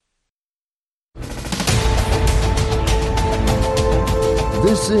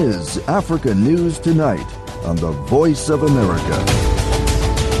This is Africa News Tonight on the Voice of America.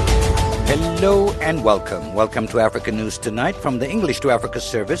 Hello and welcome. Welcome to Africa News Tonight from the English to Africa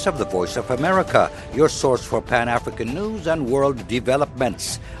service of the Voice of America, your source for Pan-African news and world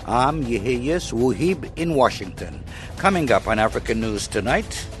developments. I'm Yeheyes Wuhib in Washington. Coming up on Africa News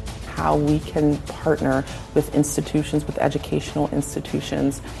Tonight, how we can partner with institutions, with educational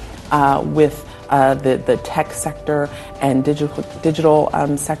institutions, with the tech sector and digital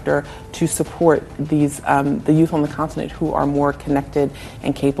sector to support these the youth on the continent who are more connected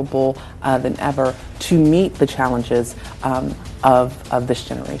and capable than ever to meet the challenges of this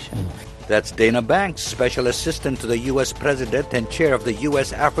generation. That's Dana Banks, Special Assistant to the U.S. President and Chair of the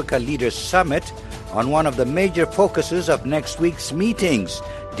U.S. Africa Leaders Summit, on one of the major focuses of next week's meetings.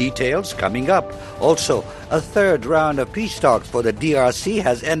 Details coming up. Also, a third round of peace talks for the DRC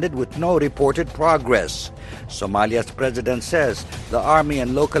has ended with no reported progress. Somalia's president says the army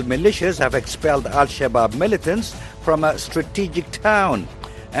and local militias have expelled Al-Shabaab militants from a strategic town.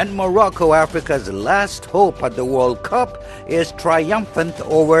 And Morocco, Africa's last hope at the World Cup, is triumphant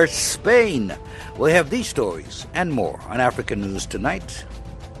over Spain. We'll have these stories and more on African News Tonight.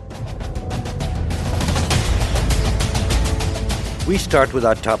 We start with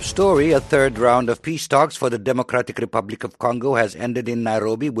our top story. A third round of peace talks for the Democratic Republic of Congo has ended in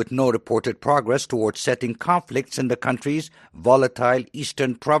Nairobi with no reported progress towards settling conflicts in the country's volatile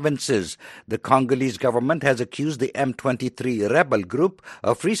eastern provinces. The Congolese government has accused the M23 rebel group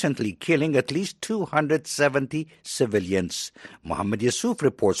of recently killing at least 270 civilians. Mohammed Yusuf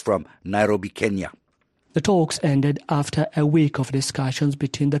reports from Nairobi, Kenya. The talks ended after a week of discussions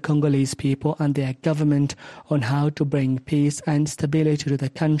between the Congolese people and their government on how to bring peace and stability to the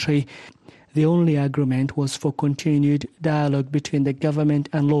country. The only agreement was for continued dialogue between the government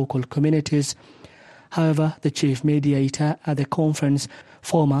and local communities. However, the chief mediator at the conference,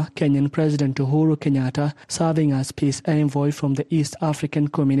 former Kenyan President Uhuru Kenyatta, serving as peace envoy from the East African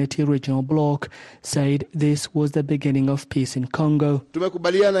Community Regional Bloc, said this was the beginning of peace in Congo.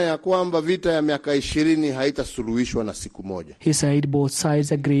 Tumekubaliana ya kwamba vita ya miaka 20 haitasuluhishwa na siku moja. He said both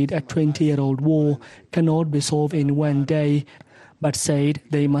sides agreed a 20-year-old war cannot be solved in one day, but said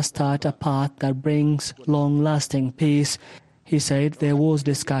they must start a path that brings long-lasting peace. He said there was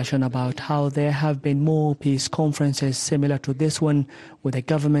discussion about how there have been more peace conferences similar to this one with the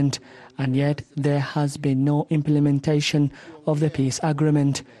government, and yet there has been no implementation of the peace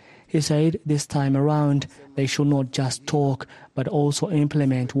agreement. He said this time around they should not just talk, but also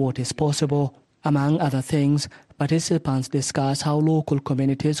implement what is possible. Among other things, participants discussed how local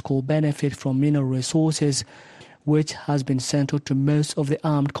communities could benefit from mineral resources, which has been central to most of the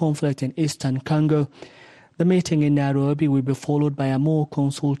armed conflict in eastern Congo. The meeting in Nairobi will be followed by more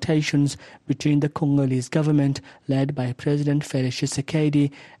consultations between the Congolese government, led by President Felix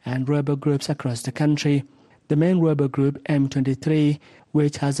Tshisekedi, and rebel groups across the country. The main rebel group, M23,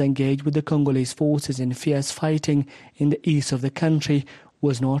 which has engaged with the Congolese forces in fierce fighting in the east of the country,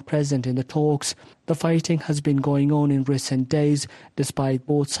 was not present in the talks. The fighting has been going on in recent days, despite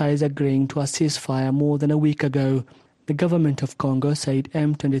both sides agreeing to a ceasefire more than a week ago. The government of Congo said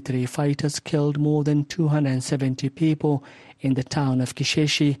M23 fighters killed more than 270 people in the town of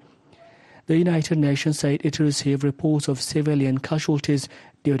Kisheshi. The United Nations said it received reports of civilian casualties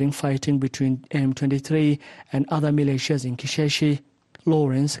during fighting between M23 and other militias in Kisheshi.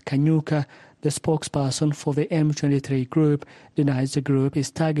 Lawrence Kanyuka, the spokesperson for the M23 group, denies the group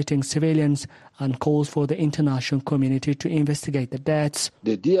is targeting civilians and calls for the international community to investigate the deaths.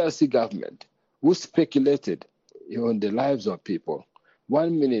 The DRC government, who speculated on the lives of people,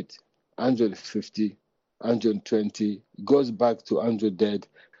 1 minute, 150, 120, goes back to 100 dead.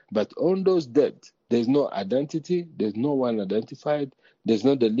 But on those dead, there's no identity, there's no one identified, there's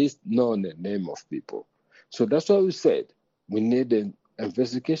not the least known the name of people. So that's why we said we need an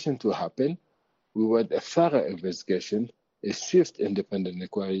investigation to happen. We want a thorough investigation, a swift independent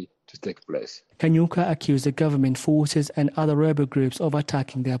inquiry to take place. Kanyuka accused the government forces and other rebel groups of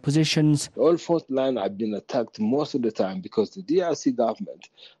attacking their positions. All front line have been attacked most of the time because the DRC government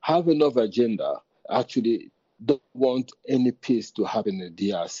have another agenda, actually don't want any peace to happen in the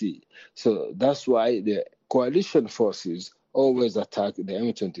DRC. So that's why the coalition forces always attack the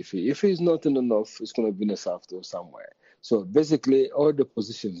M23. If it's not in the north, it's going to be in the south or somewhere. So basically, all the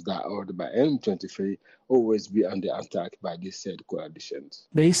positions that are held by M23 always be under attack by these said coalitions.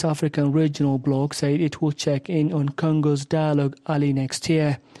 The East African Regional Bloc said it will check in on Congo's dialogue early next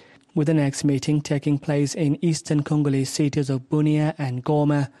year, with the next meeting taking place in eastern Congolese cities of Bunia and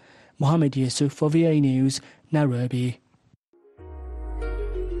Goma. Mohammed Yusuf for VOA News, Nairobi.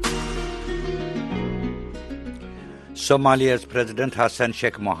 Somalia's President Hassan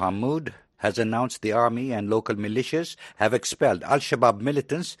Sheikh Mohamud has announced the army and local militias have expelled Al-Shabaab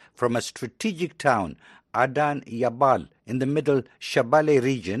militants from a strategic town. Adan Yabal in the middle Shabelle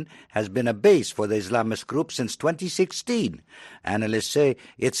region has been a base for the Islamist group since 2016. Analysts say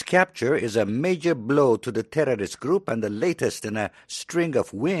its capture is a major blow to the terrorist group and the latest in a string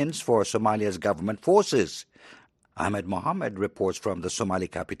of wins for Somalia's government forces. Ahmed Mohammed reports from the Somali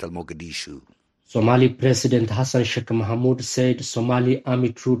capital Mogadishu. Somali President Hassan Sheikh Mohamud said Somali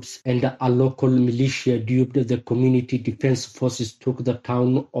army troops and a local militia dubbed the Community Defense Forces took the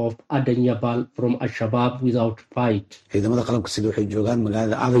town of Adan Yabal from Al-Shabaab without fight. He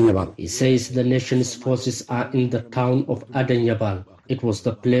says the nation's forces are in the town of Adan Yabal. It was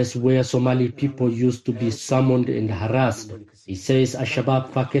the place where Somali people used to be summoned and harassed. He says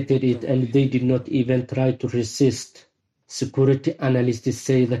Al-Shabaab vacated it and they did not even try to resist. Security analysts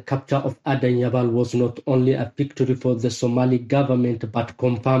say the capture of Adan Yabal was not only a victory for the Somali government but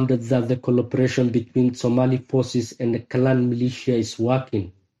confirmed that the collaboration between Somali forces and the clan militia is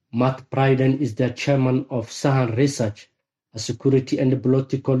working. Matt Pryden is the chairman of Sahan Research, a security and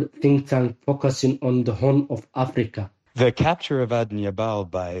political think tank focusing on the Horn of Africa. The capture of Adan Yabal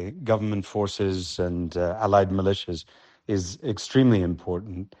by government forces and allied militias is extremely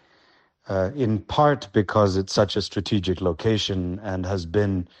important. In part because it's such a strategic location and has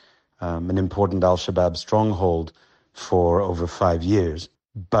been an important Al-Shabaab stronghold for over 5 years,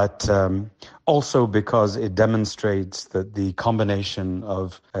 but also because it demonstrates that the combination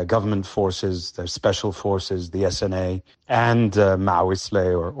of government forces, their special forces, the SNA, and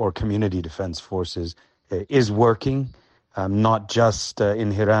Ma'awisle or community defense forces is working, not just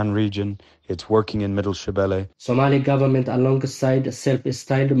in Hiran region. It's working in Middle Shabelle. Somali government alongside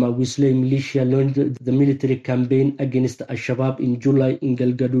self-styled Ma'awisle militia launched the military campaign against Al-Shabaab in July in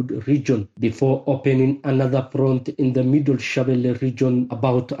Galgaduud region before opening another front in the Middle Shabelle region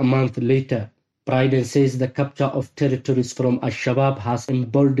about a month later. Pryden says the capture of territories from Al-Shabaab has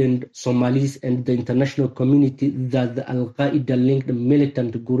emboldened Somalis and the international community that the Al-Qaeda-linked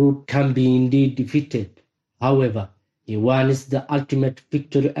militant group can be indeed defeated. However, he warns the ultimate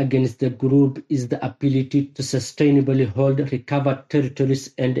victory against the group is the ability to sustainably hold recovered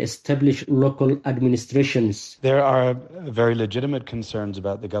territories and establish local administrations. There are very legitimate concerns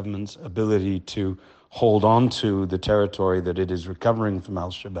about the government's ability to hold on to the territory that it is recovering from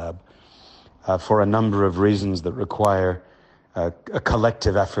Al-Shabaab for a number of reasons that require a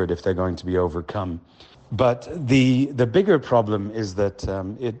collective effort if they're going to be overcome. But the bigger problem is that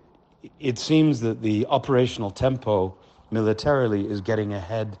it seems that the operational tempo militarily is getting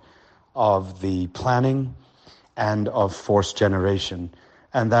ahead of the planning and of force generation.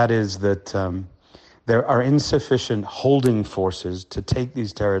 And that is that there are insufficient holding forces to take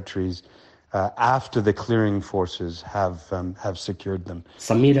these territories after the clearing forces have secured them.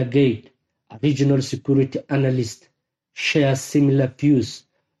 Samira Gate, a regional security analyst, shares similar views,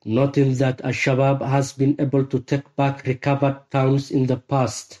 noting that Al-Shabaab has been able to take back recovered towns in the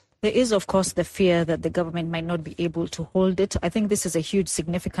past. There is, of course, the fear that the government might not be able to hold it. I think this is a huge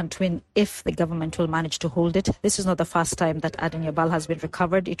significant win if the government will manage to hold it. This is not the first time that Adan Yabal has been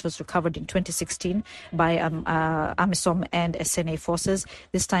recovered. It was recovered in 2016 by AMISOM and SNA forces.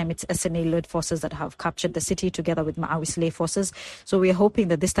 This time it's SNA-led forces that have captured the city together with Ma'awisle forces. So we are hoping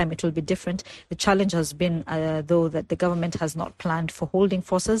that this time it will be different. The challenge has been, though, that the government has not planned for holding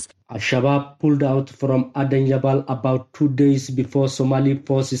forces. Al-Shabaab pulled out from Adan Yabal about 2 days before Somali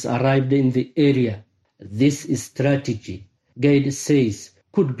forces arrived in the area. This strategy, Gaid says,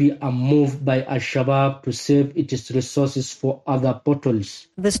 could be a move by Al-Shabaab to save its resources for other battles.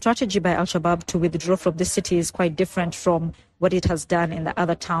 The strategy by Al-Shabaab to withdraw from this city is quite different from what it has done in the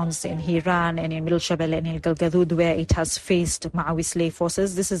other towns in Hiran and in Middle Shabelle and in Galgaduud, where it has faced Ma'awisle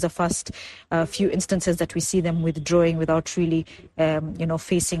forces. This is the first few instances that we see them withdrawing without really,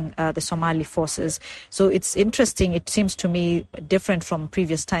 facing the Somali forces. So it's interesting. It seems to me different from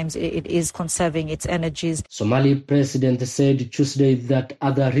previous times. It is conserving its energies. Somali president said Tuesday that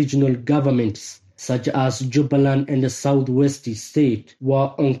other regional governments such as Jubaland and the Southwest State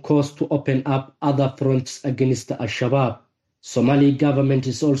were on course to open up other fronts against Al-Shabaab. Somali government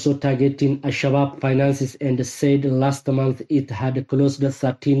is also targeting Al-Shabaab finances and said last month it had closed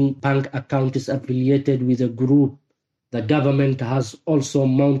 13 bank accounts affiliated with the group. The government has also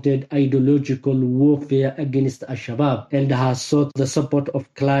mounted ideological warfare against Al-Shabaab and has sought the support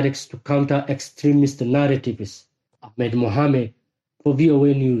of clerics to counter extremist narratives. Ahmed Mohammed for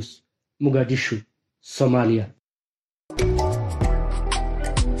VOA News, Mogadishu, Somalia.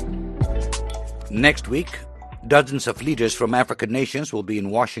 Next week, Dozens of leaders from African nations will be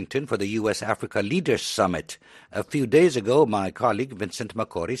in Washington for the U.S.-Africa Leaders Summit. A few days ago, my colleague Vincent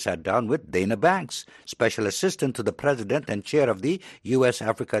Makori sat down with Dana Banks, Special Assistant to the President and Chair of the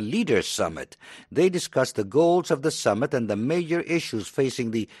U.S.-Africa Leaders Summit. They discussed the goals of the summit and the major issues facing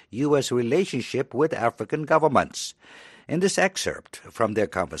the U.S. relationship with African governments. In this excerpt from their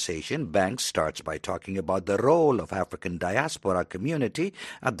conversation, Banks starts by talking about the role of African diaspora community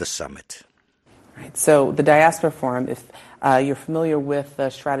at the summit. Right. So the Diaspora Forum, if you're familiar with the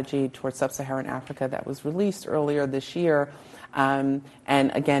strategy towards sub-Saharan Africa that was released earlier this year, and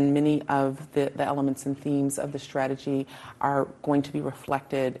again, many of the elements and themes of the strategy are going to be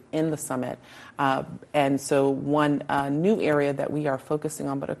reflected in the summit. And so one new area that we are focusing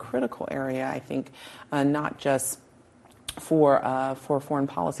on, but a critical area, I think, not just for foreign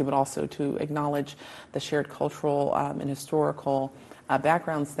policy, but also to acknowledge the shared cultural and historical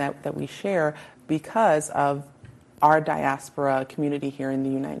backgrounds that we share because of our diaspora community here in the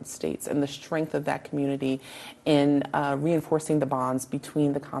United States and the strength of that community in reinforcing the bonds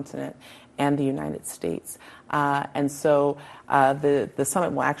between the continent and the United States. And so the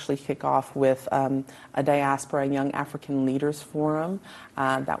summit will actually kick off with a Diaspora Young African Leaders Forum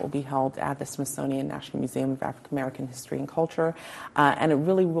that will be held at the Smithsonian National Museum of African American History and Culture. And it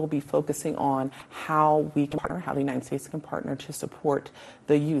really will be focusing on how we can partner, how the United States can partner to support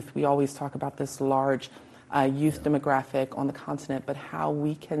the youth. We always talk about this large youth demographic on the continent, but how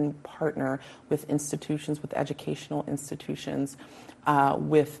we can partner with institutions, with educational institutions,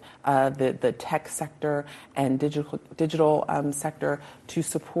 with the tech sector and digital sector to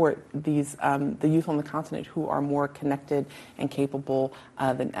support these the youth on the continent who are more connected and capable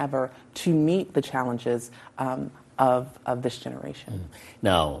than ever to meet the challenges of this generation.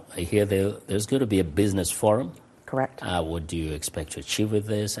 Now, I hear there's going to be a business forum. Correct. What do you expect to achieve with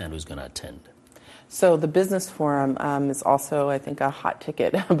this, and who's going to attend? So the Business Forum is also, I think, a hot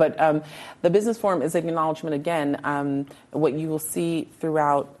ticket. But the Business Forum is an acknowledgement, again, what you will see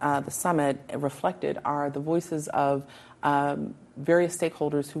throughout the summit reflected are the voices of various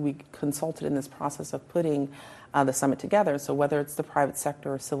stakeholders who we consulted in this process of putting the summit together. So whether it's the private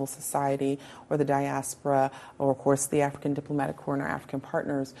sector or civil society or the diaspora or, of course, the African Diplomatic Corps and our African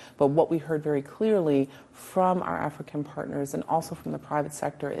partners. But what we heard very clearly from our African partners and also from the private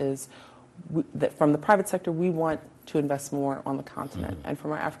sector is that from the private sector, we want to invest more on the continent. And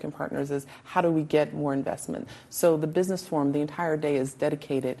from our African partners is how do we get more investment? So the Business Forum, the entire day is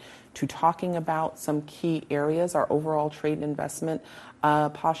dedicated to talking about some key areas, our overall trade and investment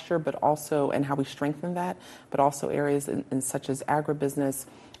posture, but also, and how we strengthen that, but also areas in such as agribusiness,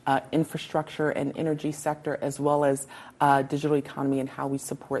 infrastructure and energy sector, as well as digital economy and how we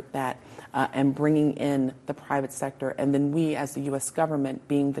support that, and bringing in the private sector. And then we, as the U.S. government,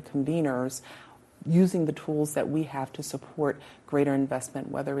 being the conveners, using the tools that we have to support greater investment,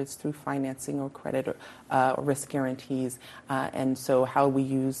 whether it's through financing or credit or risk guarantees. And so how we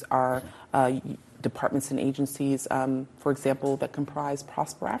use our departments and agencies, for example, that comprise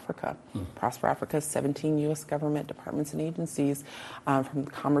Prosper Africa. Prosper Africa has 17 U.S. government departments and agencies, from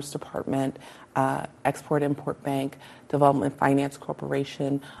the Commerce Department, Export-Import Bank, Development Finance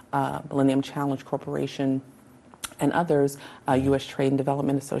Corporation, Millennium Challenge Corporation, and others, U.S. Trade and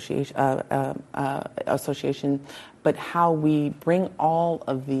Development Association, but how we bring all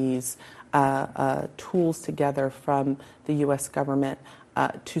of these tools together from the U.S. government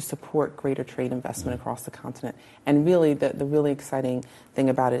to support greater trade investment across the continent. And really, the really exciting thing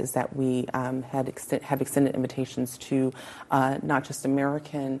about it is that we have extended invitations to not just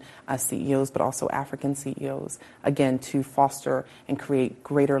American CEOs, but also African CEOs, again, to foster and create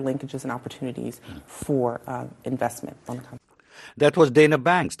greater linkages and opportunities for investment on the continent. That was Dana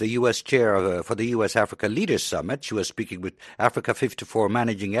Banks, the U.S. chair for the U.S.-Africa Leaders Summit. She was speaking with Africa 54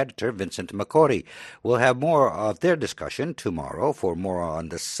 Managing Editor Vincent Makori. We'll have more of their discussion tomorrow. For more on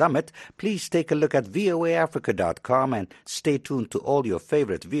the summit, please take a look at voaafrica.com and stay tuned to all your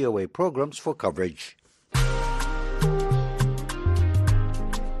favorite VOA programs for coverage.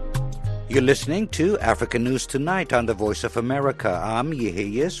 You're listening to Africa News Tonight on the Voice of America. I'm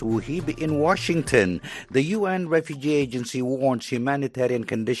Yeheyes Wuhib in Washington. The UN Refugee Agency warns humanitarian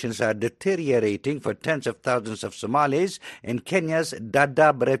conditions are deteriorating for tens of thousands of Somalis in Kenya's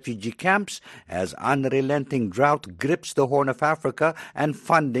Dadaab refugee camps as unrelenting drought grips the Horn of Africa and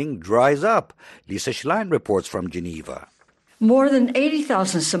funding dries up. Lisa Schlein reports from Geneva. More than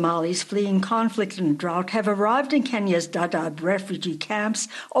 80,000 Somalis fleeing conflict and drought have arrived in Kenya's Dadaab refugee camps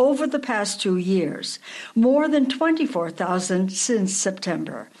over the past 2 years, more than 24,000 since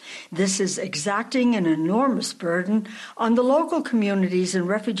September. This is exacting an enormous burden on the local communities and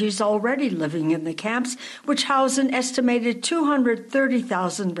refugees already living in the camps, which house an estimated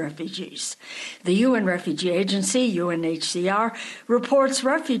 230,000 refugees. The UN Refugee Agency, UNHCR, reports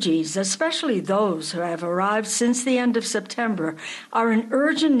refugees, especially those who have arrived since the end of September, are in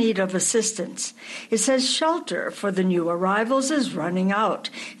urgent need of assistance. It says shelter for the new arrivals is running out.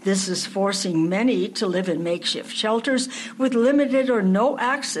 This is forcing many to live in makeshift shelters with limited or no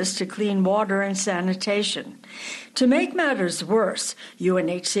access to clean water and sanitation. To make matters worse,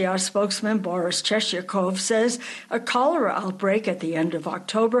 UNHCR spokesman Boris Cheshyakov says a cholera outbreak at the end of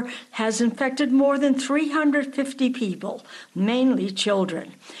October has infected more than 350 people, mainly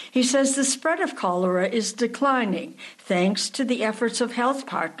children. He says the spread of cholera is declining thanks to the efforts of health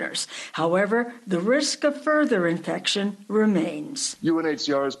partners. However, the risk of further infection remains.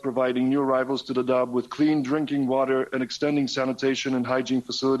 UNHCR is providing new arrivals to Dadaab with clean drinking water and extending sanitation and hygiene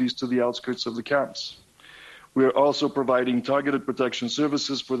facilities to the outskirts of the camps. We are also providing targeted protection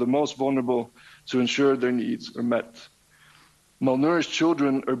services for the most vulnerable to ensure their needs are met. Malnourished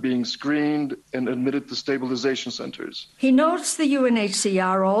children are being screened and admitted to stabilization centers. He notes the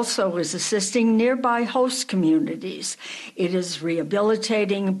UNHCR also is assisting nearby host communities. It is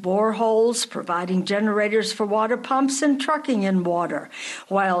rehabilitating boreholes, providing generators for water pumps, and trucking in water,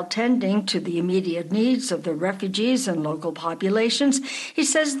 while tending to the immediate needs of the refugees and local populations. He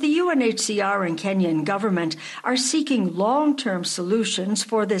says the UNHCR and Kenyan government are seeking long-term solutions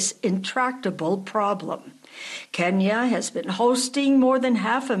for this intractable problem. Kenya has been hosting more than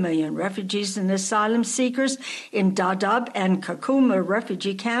 500,000 refugees and asylum seekers in Dadaab and Kakuma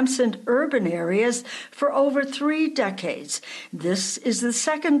refugee camps and urban areas for over 3 decades. This is the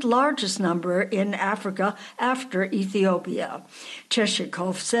second largest number in Africa after Ethiopia.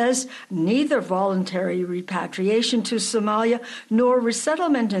 Cheshyakov says neither voluntary repatriation to Somalia nor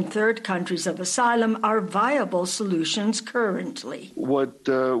resettlement in third countries of asylum are viable solutions currently. What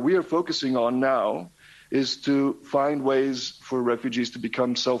we are focusing on now is to find ways for refugees to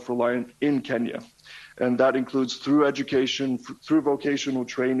become self-reliant in Kenya. And that includes through education, through vocational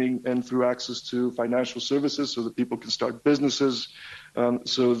training, and through access to financial services so that people can start businesses,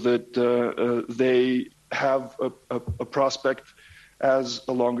 so that they have a prospect as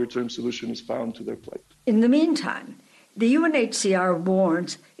a longer-term solution is found to their plight. In the meantime, the UNHCR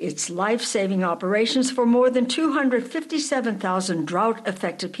warns its life-saving operations for more than 257,000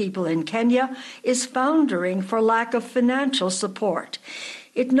 drought-affected people in Kenya is foundering for lack of financial support.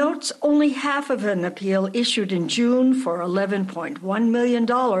 It notes only half of an appeal issued in June for $11.1 million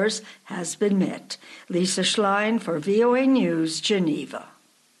has been met. Lisa Schlein for VOA News, Geneva.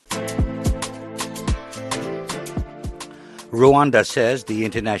 Rwanda says the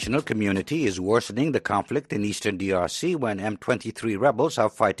international community is worsening the conflict in eastern DRC when M23 rebels are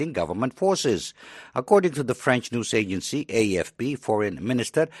fighting government forces. According to the French news agency AFP, Foreign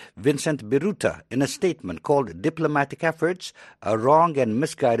Minister Vincent Biruta, in a statement called Diplomatic Efforts, a wrong and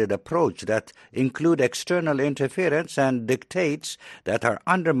misguided approach that include external interference and dictates that are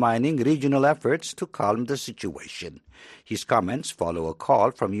undermining regional efforts to calm the situation. His comments follow a call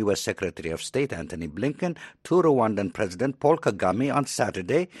from U.S. Secretary of State Antony Blinken to Rwandan President Paul Kagame on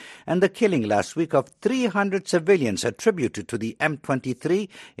Saturday, and the killing last week of 300 civilians attributed to the M23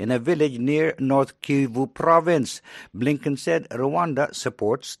 in a village near North Kivu province. Blinken said Rwanda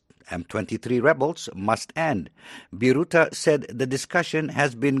supports M23 rebels must end. Biruta said the discussion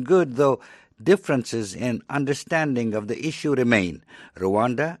has been good, though differences in understanding of the issue remain.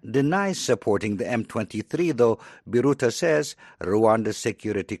 Rwanda denies supporting the M23, though Biruta says Rwanda's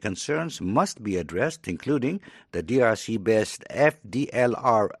security concerns must be addressed, including the DRC-based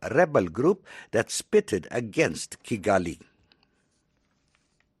FDLR rebel group that spitted against Kigali.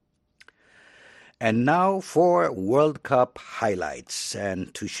 And now for World Cup highlights.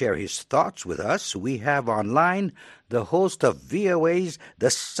 And to share his thoughts with us, we have online the host of VOA's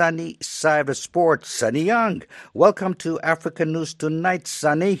The Sunny Side of Sports, Sunny Young. Welcome to African News Tonight,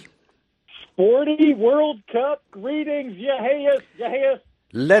 Sunny. Sporty World Cup greetings, Yahayas.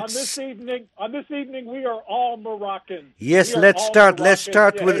 On this evening, we are all Moroccan. Yes, let's start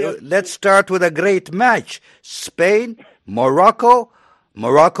with a great match. Spain, Morocco.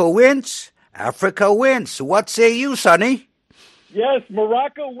 Morocco wins. Africa wins. What say you, Sonny? Yes,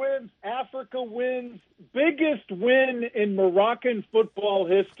 Morocco wins. Africa wins. Biggest win in Moroccan football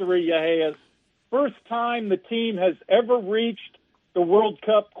history, Yahayas. First time the team has ever reached the World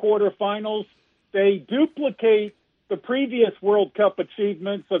Cup quarterfinals. They duplicate the previous World Cup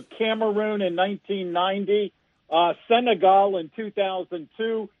achievements of Cameroon in 1990, Senegal in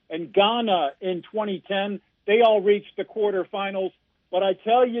 2002, and Ghana in 2010. They all reached the quarterfinals. But I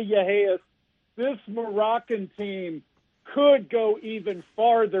tell you, Yehias, this Moroccan team could go even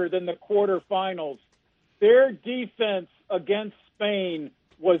farther than the quarterfinals. Their defense against Spain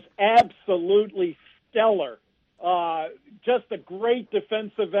was absolutely stellar. Just a great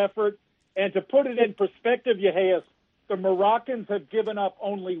defensive effort. And to put it in perspective, Yehias, the Moroccans have given up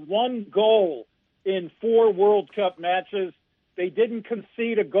only one goal in 4 World Cup matches. They didn't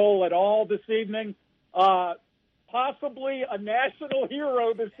concede a goal at all this evening. Possibly a national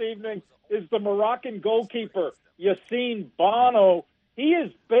hero this evening is the Moroccan goalkeeper, Yassine Bono. He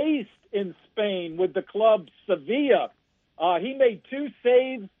is based in Spain with the club Sevilla. He made 2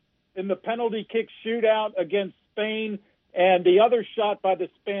 saves in the penalty kick shootout against Spain, and the other shot by the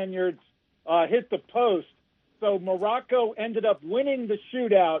Spaniards hit the post. So Morocco ended up winning the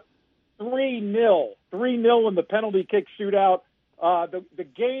shootout 3-0 in the penalty kick shootout. The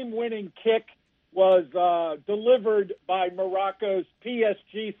game-winning kick was delivered by Morocco's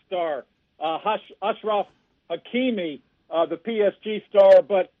PSG star, Ashraf Hakimi, the PSG star.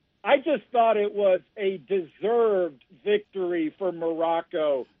 But I just thought it was a deserved victory for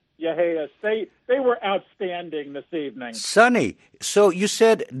Morocco, Yehias. They were outstanding this evening. Sonny, so you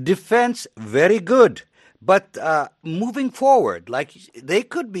said defense very good. But moving forward, like they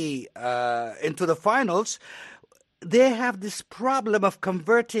could be into the finals, they have this problem of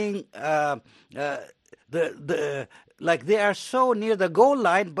converting like they are so near the goal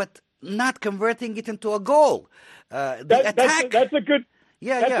line, but not converting it into a goal. That's a good.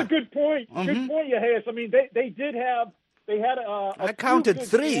 That's a good point. Mm-hmm. Good point, Yehias. I mean, they had I counted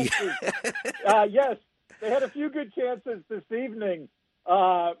 3. Yes, they had a few good chances this evening,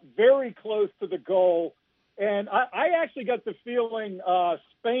 very close to the goal. And I actually got the feeling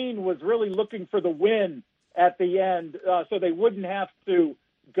Spain was really looking for the win at the end, so they wouldn't have to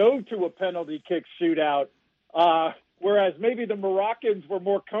go to a penalty kick shootout. Whereas maybe the Moroccans were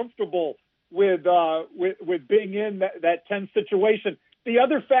more comfortable with being in that tense situation. The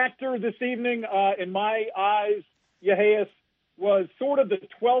other factor this evening, in my eyes, Yehias, was sort of the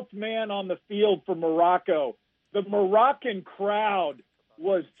 12th man on the field for Morocco. The Moroccan crowd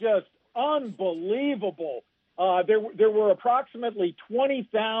was just unbelievable. There were approximately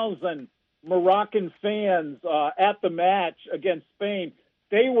 20,000 Moroccan fans at the match against Spain.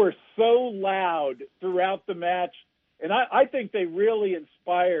 They were so loud throughout the match, and I think they really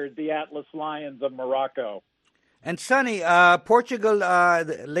inspired the Atlas Lions of Morocco. And Sonny, Portugal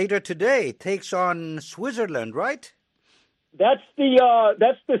later today takes on Switzerland, right? That's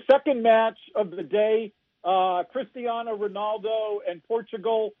the second match of the day. Cristiano Ronaldo and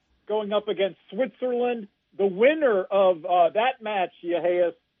Portugal going up against Switzerland. The winner of that match,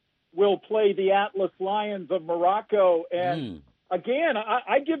 Yehias, will play the Atlas Lions of Morocco. And again,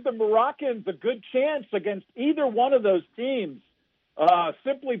 I give the Moroccans a good chance against either one of those teams,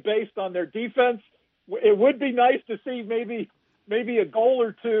 simply based on their defense. It would be nice to see maybe a goal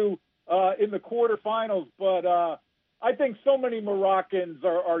or two in the quarterfinals, but I think so many Moroccans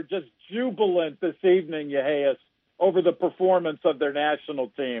are just jubilant this evening, Yehias, over the performance of their national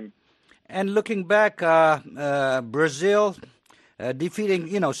team. And looking back, Brazil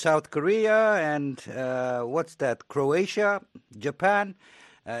defeating, South Korea and what's that? Croatia, Japan.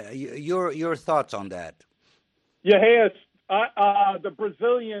 Your thoughts on that? Yehias, the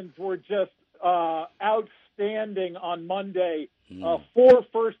Brazilians were just outstanding on Monday. 4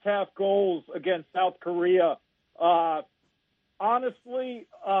 first-half goals against South Korea. Honestly,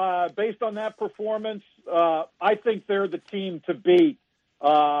 based on that performance, I think they're the team to beat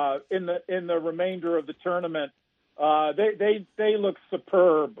in the remainder of the tournament. They look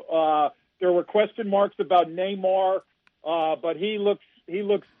superb. There were question marks about Neymar, but he looks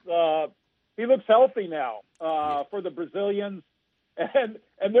healthy now for the Brazilians, and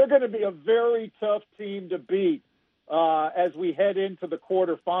they're going to be a very tough team to beat as we head into the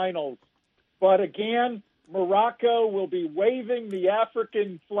quarterfinals. But again, Morocco will be waving the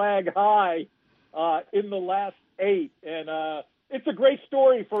African flag high in the last 8, and it's a great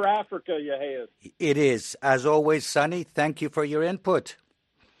story for Africa, Yehias. It is. As always, Sonny, thank you for your input.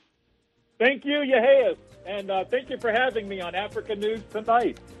 Thank you, Yehias, and thank you for having me on Africa News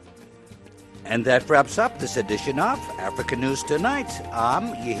Tonight. And that wraps up this edition of Africa News Tonight.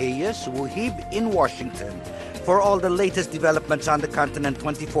 I'm Yehias Wuhib in Washington. For all the latest developments on the continent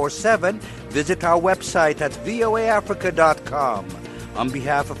 24/7, visit our website at voaafrica.com. On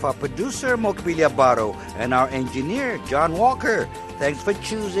behalf of our producer, Mokbilia Baro, and our engineer, John Walker, thanks for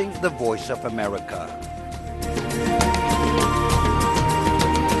choosing the Voice of America.